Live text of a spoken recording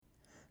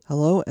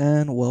Hello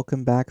and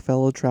welcome back,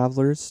 fellow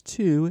travelers,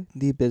 to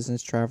the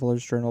Business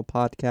Travelers Journal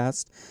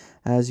podcast.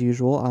 As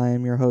usual, I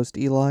am your host,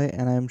 Eli,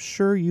 and I'm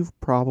sure you've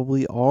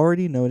probably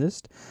already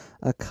noticed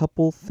a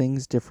couple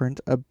things different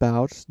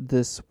about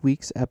this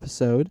week's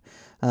episode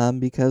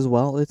because,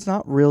 well, it's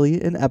not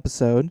really an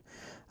episode.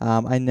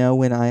 I know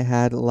when I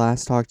had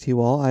last talked to you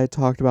all, I had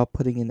talked about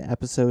putting an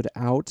episode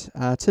out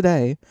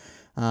today,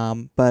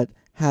 but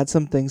had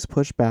some things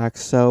pushed back,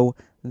 so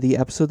the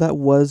episode that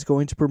was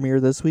going to premiere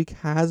this week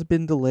has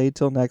been delayed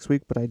till next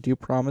week, but I do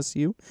promise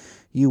you,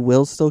 you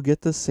will still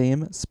get the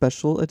same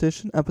special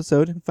edition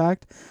episode. In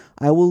fact,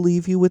 I will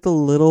leave you with a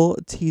little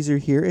teaser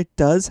here. It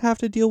does have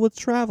to deal with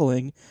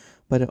traveling,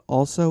 but it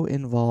also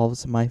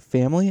involves my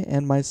family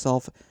and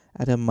myself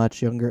at a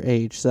much younger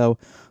age. So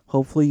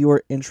hopefully you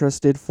are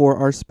interested for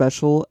our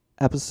special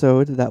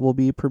episode that will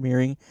be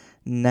premiering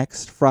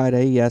next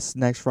Friday. Yes,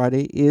 next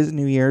Friday is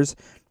New Year's.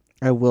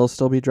 I will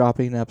still be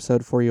dropping an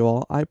episode for you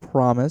all, I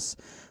promise.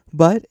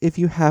 But if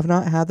you have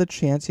not had the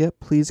chance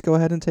yet, please go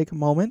ahead and take a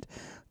moment.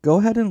 Go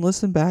ahead and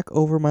listen back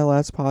over my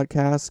last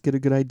podcast, get a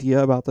good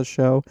idea about the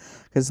show,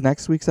 because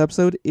next week's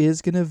episode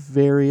is going to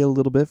vary a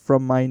little bit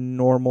from my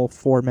normal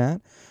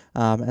format.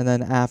 And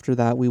then after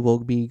that, we will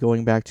be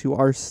going back to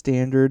our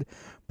standard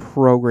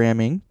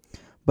programming.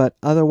 But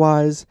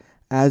otherwise,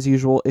 as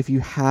usual, if you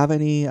have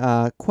any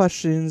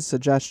questions,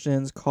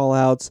 suggestions, call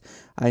outs,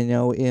 I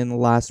know in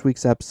last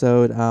week's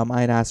episode, I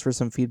had asked for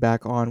some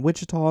feedback on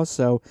Wichita.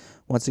 So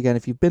once again,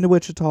 if you've been to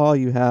Wichita,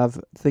 you have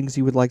things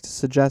you would like to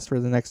suggest for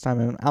the next time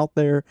I'm out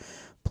there,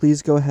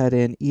 please go ahead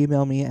and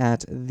email me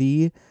at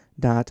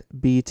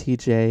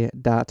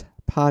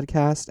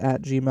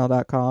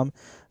the.btj.podcast@gmail.com.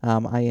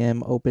 I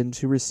am open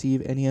to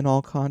receive any and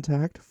all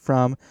contact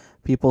from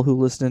people who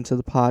listen to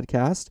the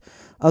podcast.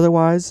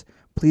 Otherwise,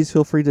 please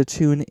feel free to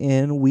tune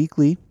in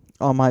weekly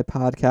on my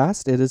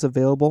podcast. It is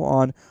available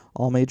on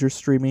all major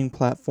streaming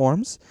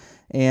platforms.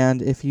 And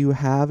if you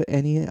have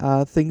any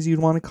things you'd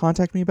want to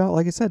contact me about,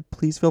 like I said,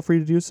 please feel free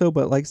to do so.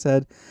 But like I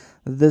said,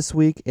 this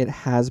week it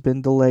has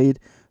been delayed,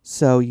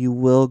 so you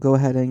will go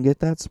ahead and get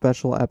that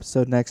special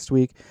episode next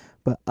week.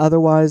 But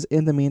otherwise,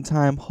 in the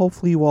meantime,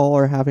 hopefully you all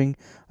are having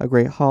a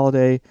great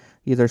holiday,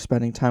 either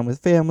spending time with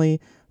family,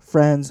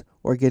 friends,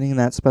 or getting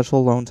that special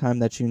alone time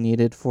that you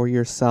needed for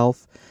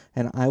yourself.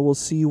 And I will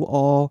see you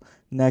all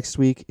next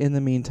week. In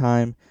the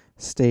meantime,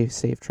 stay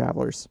safe,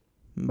 travelers.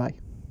 Bye.